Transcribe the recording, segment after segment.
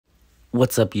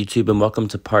What's up, YouTube, and welcome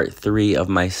to part 3 of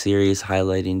my series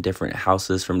highlighting different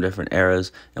houses from different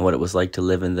eras and what it was like to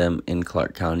live in them in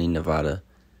Clark County, Nevada.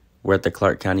 We're at the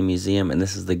Clark County Museum, and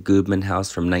this is the Goumond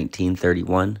house from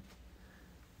 1931.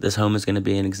 This home is going to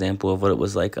be an example of what it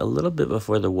was like a little bit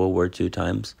before the World War II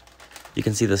times. You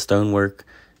can see the stonework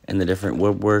and the different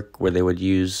woodwork where they would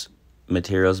use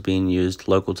materials being used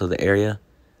local to the area.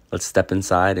 Let's step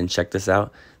inside and check this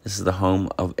out. This is the home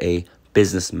of a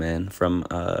businessman from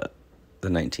the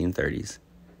 1930s.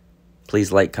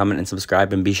 Please like, comment, and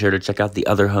subscribe, and be sure to check out the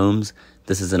other homes.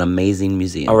 This is an amazing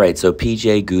museum. All right, so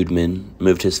P.J. Goumond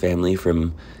moved his family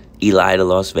from Ely to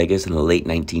Las Vegas in the late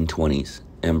 1920s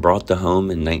and bought this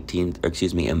home in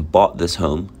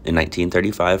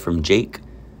 1935 from Jake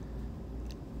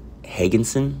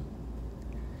Hagenson.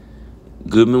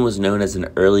 Goumond was known as an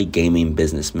early gaming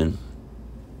businessman.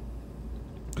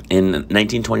 In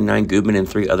 1929, Goumond and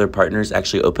 3 other partners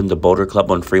actually opened the Boulder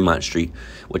Club on Fremont Street,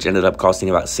 which ended up costing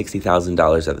about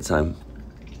 $60,000 at the time.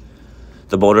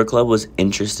 The Boulder Club was,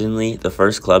 interestingly, the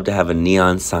first club to have a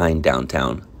neon sign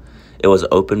downtown. It was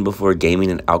open before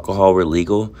gaming and alcohol were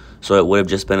legal, so it would have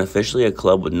just been officially a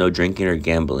club with no drinking or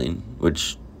gambling,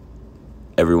 which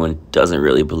everyone doesn't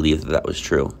really believe that was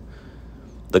true.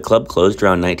 The club closed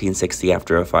around 1960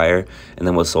 after a fire and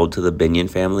then was sold to the Binion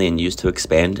family and used to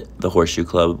expand the Horseshoe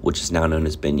Club, which is now known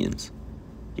as Binion's.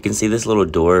 You can see this little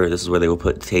door. This is where they will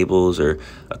put tables or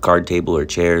a card table or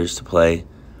chairs to play.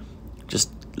 Just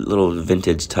little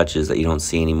vintage touches that you don't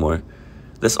see anymore.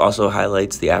 This also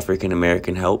highlights the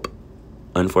African-American help.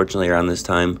 Unfortunately, around this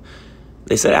time,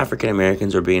 they said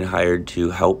African-Americans were being hired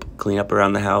to help clean up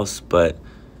around the house, but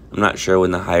I'm not sure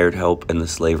when the hired help and the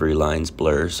slavery lines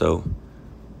blur, so I'm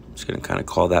just going to kind of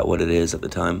call that what it is at the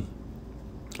time.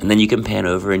 And then you can pan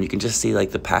over and you can just see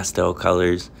like the pastel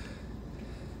colors.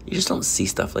 You just don't see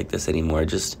stuff like this anymore.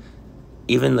 Just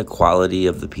even the quality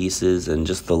of the pieces and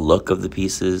just the look of the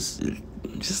pieces, it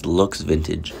just looks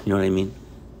vintage. You know what I mean?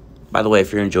 By the way,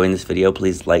 if you're enjoying this video,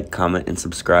 please like, comment, and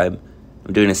subscribe.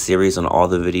 I'm doing a series on all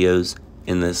the videos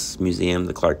in this museum,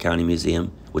 the Clark County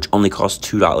Museum, which only costs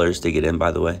 $2 to get in,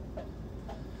 by the way.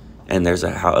 And there's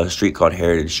a street called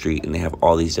Heritage Street, and they have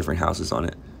all these different houses on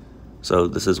it. So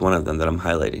this is one of them that I'm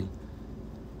highlighting.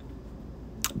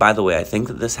 By the way, I think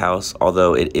that this house,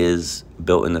 although it is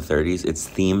built in the 30s, it's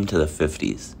themed to the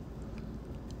 50s.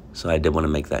 So I did want to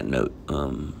make that note.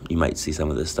 You might see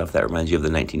some of this stuff that reminds you of the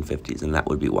 1950s, and that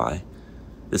would be why.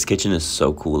 This kitchen is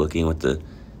so cool looking with the,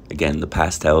 again, the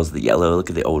pastels, the yellow. Look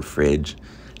at the old fridge.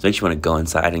 It makes you want to go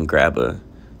inside and grab a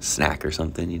snack or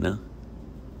something, you know?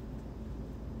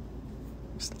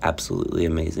 Just absolutely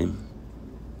amazing.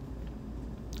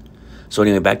 So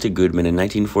anyway, back to Goumond. In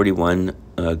 1941,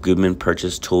 Goumond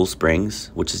purchased Tool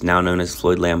Springs, which is now known as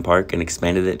Floyd Lamb Park, and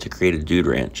expanded it to create a dude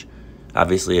ranch.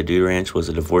 Obviously, a dude ranch was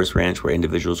a divorce ranch where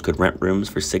individuals could rent rooms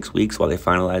for 6 weeks while they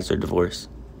finalized their divorce.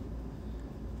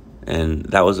 And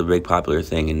that was a big popular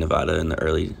thing in Nevada in the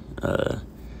early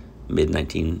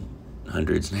mid-1900s,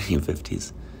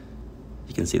 1950s.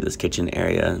 You can see this kitchen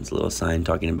area. It's a little sign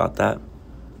talking about that.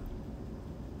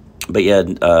 But yeah,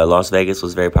 Las Vegas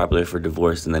was very popular for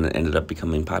divorce, and then it ended up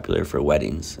becoming popular for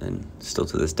weddings, and still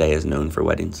to this day is known for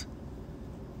weddings.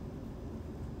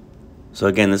 So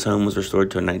again, this home was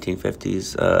restored to a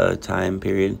 1950s time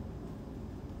period.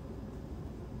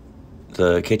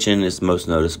 The kitchen is most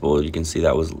noticeable. You can see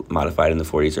that was modified in the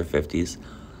 40s or 50s.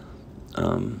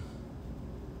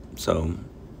 So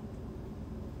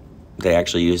they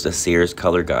actually used a Sears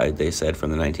color guide, they said,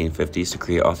 from the 1950s to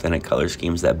create authentic color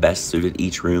schemes that best suited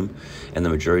each room, and the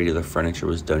majority of the furniture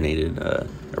was donated or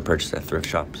purchased at thrift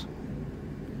shops.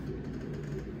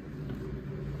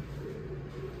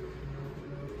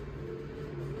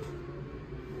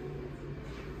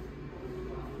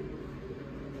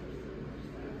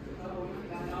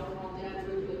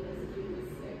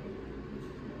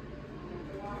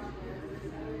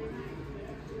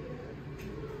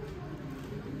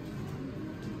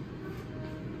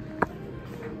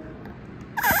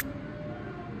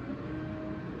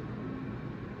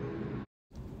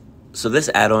 So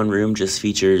this add-on room just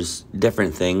features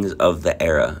different things of the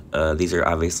era. These are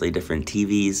obviously different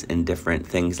TVs and different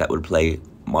things that would play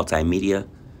multimedia.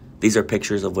 These are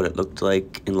pictures of what it looked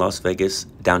like in Las Vegas,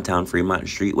 downtown Fremont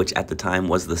Street, which at the time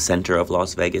was the center of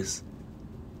Las Vegas.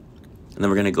 And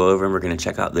then we're going to go over and we're going to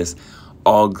check out this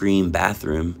all-green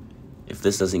bathroom. If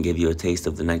this doesn't give you a taste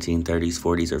of the 1930s,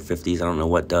 40s, or 50s, I don't know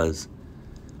what does.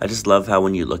 I just love how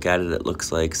when you look at it, it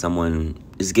looks like someone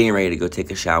is getting ready to go take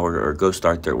a shower or go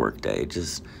start their workday. It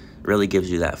just really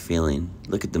gives you that feeling.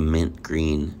 Look at the mint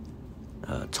green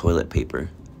toilet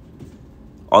paper.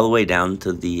 All the way down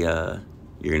to the, you're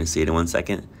going to see it in 1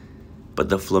 second, But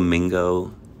the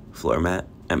flamingo floor mat,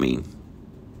 I mean,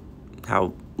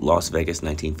 how Las Vegas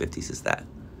 1950s is that?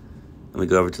 Let me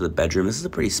go over to the bedroom. This is a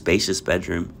pretty spacious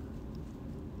bedroom.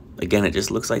 Again, it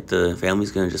just looks like the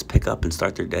family's going to just pick up and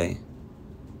start their day.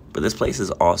 But this place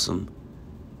is awesome.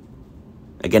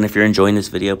 Again, if you're enjoying this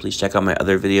video, please check out my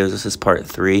other videos. This is part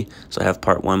 3. So I have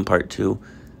part 1, part 2.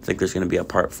 I think there's going to be a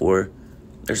part 4.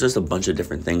 There's just a bunch of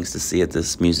different things to see at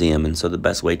this museum. And so the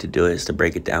best way to do it is to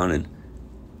break it down and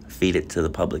feed it to the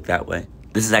public that way.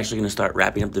 This is actually going to start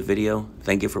wrapping up the video.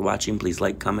 Thank you for watching. Please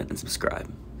like, comment, and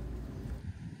subscribe.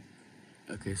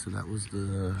 Okay, so that was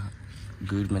the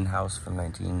Goumond house from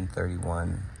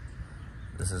 1931.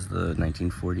 This is the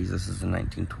 1940s. This is the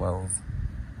 1912.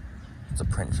 It's a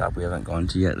print shop we haven't gone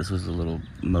to yet. This was a little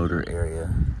motor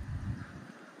area.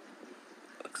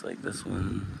 Looks like this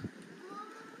one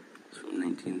is from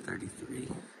 1933.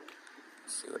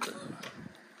 Let's see what this one is.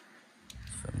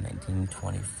 It's from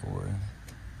 1924.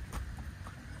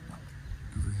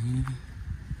 Over here.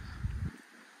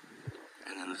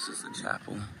 And then this is the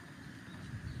chapel.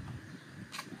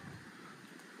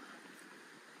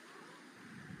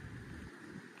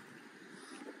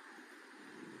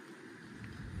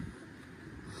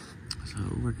 So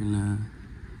we're gonna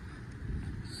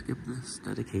skip this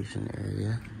dedication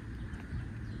area.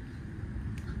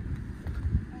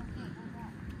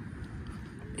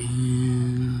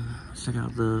 And check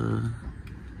out the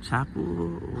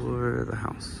chapel or the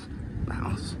house. The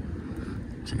house.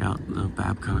 Check out the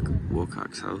Babcock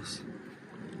Wilcox house.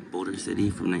 Boulder City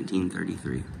from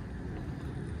 1933.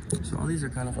 So all these are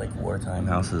kind of like wartime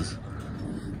houses,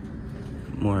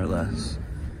 more or less.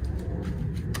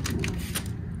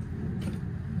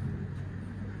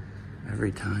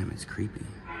 Every time it's creepy.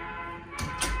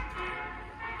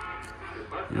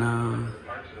 No.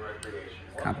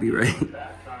 Copyright. Among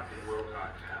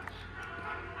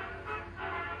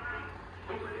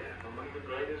the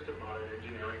greatest of modern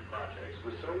engineering projects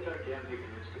was so gigantic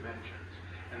in its dimensions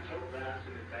and so vast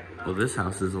in its economic. Well, this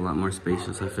house is a lot more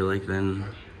spacious, I feel like, than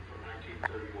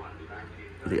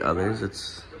the others.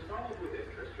 It's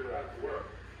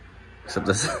except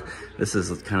this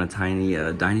is kind of tiny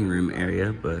dining room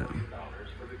area, but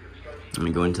when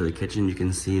you go into the kitchen, you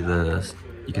can see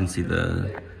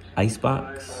the ice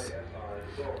box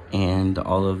and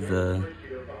all of the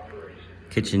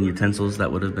kitchen utensils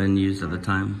that would have been used at the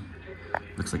time.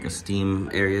 Looks like a steam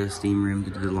area, steam room to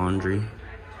do the laundry.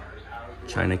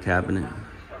 China cabinet.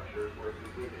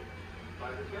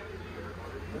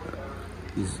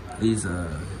 These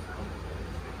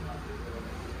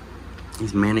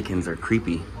mannequins are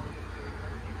creepy.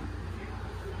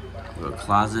 A little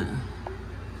closet.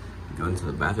 Go into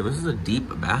the bathroom. This is a deep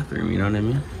bathroom, you know what I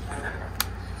mean?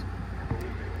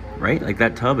 Right? Like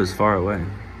that tub is far away.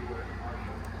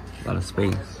 A lot of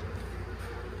space.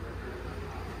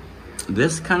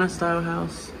 This kind of style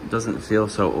house doesn't feel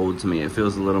so old to me. It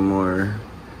feels a little more,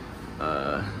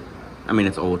 I mean,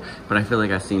 it's old, but I feel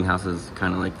like I've seen houses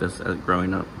kind of like this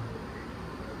growing up.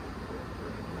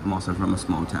 I'm also from a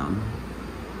small town.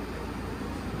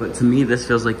 But to me, this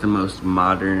feels like the most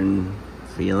modern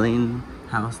feeling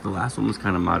house. The last one was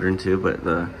kind of modern too, but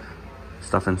the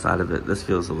stuff inside of it, this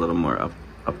feels a little more up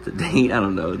to date. I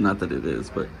don't know, not that it is,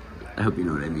 but I hope you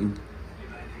know what I mean.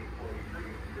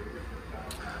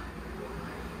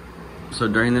 So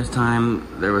during this time,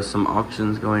 there was some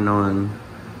auctions going on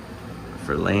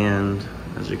for land,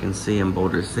 as you can see in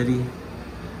Boulder City.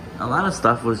 A lot of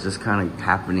stuff was just kind of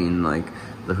happening, like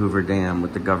the Hoover Dam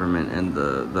with the government and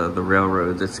the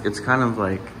railroads. It's kind of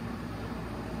like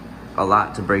a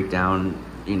lot to break down,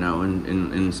 you know,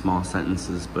 in small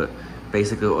sentences, but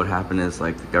basically what would happen is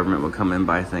like the government would come in and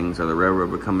buy things, or the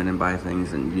railroad would come in and buy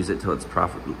things and use it till it's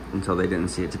until they didn't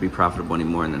see it to be profitable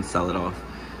anymore, and then sell it off,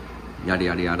 yada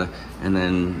yada yada. And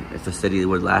then if the city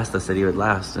would last, the city would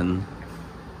last. And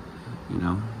you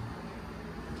know,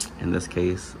 in this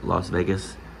case, Las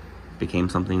Vegas became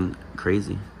something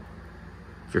crazy.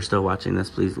 If you're still watching this,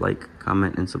 please like,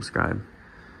 comment, and subscribe.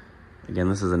 Again,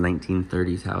 this is a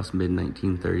 1930s house,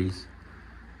 mid-1930s.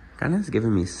 Kind of is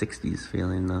giving me 60s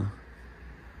feeling though.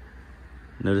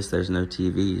 Notice there's no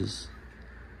TVs.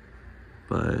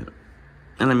 And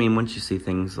I mean, once you see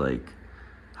things like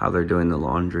how they're doing the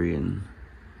laundry, and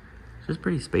it's just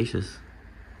pretty spacious.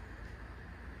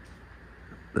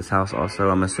 This house also,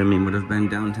 I'm assuming, would have been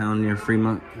downtown near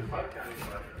Fremont.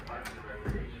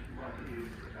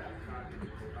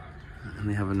 And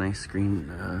they have a nice screened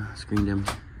in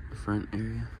front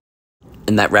area.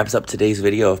 And that wraps up today's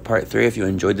video of part 3. If you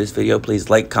enjoyed this video, please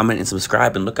like, comment, and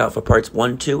subscribe, and look out for parts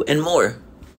 1, 2, and more.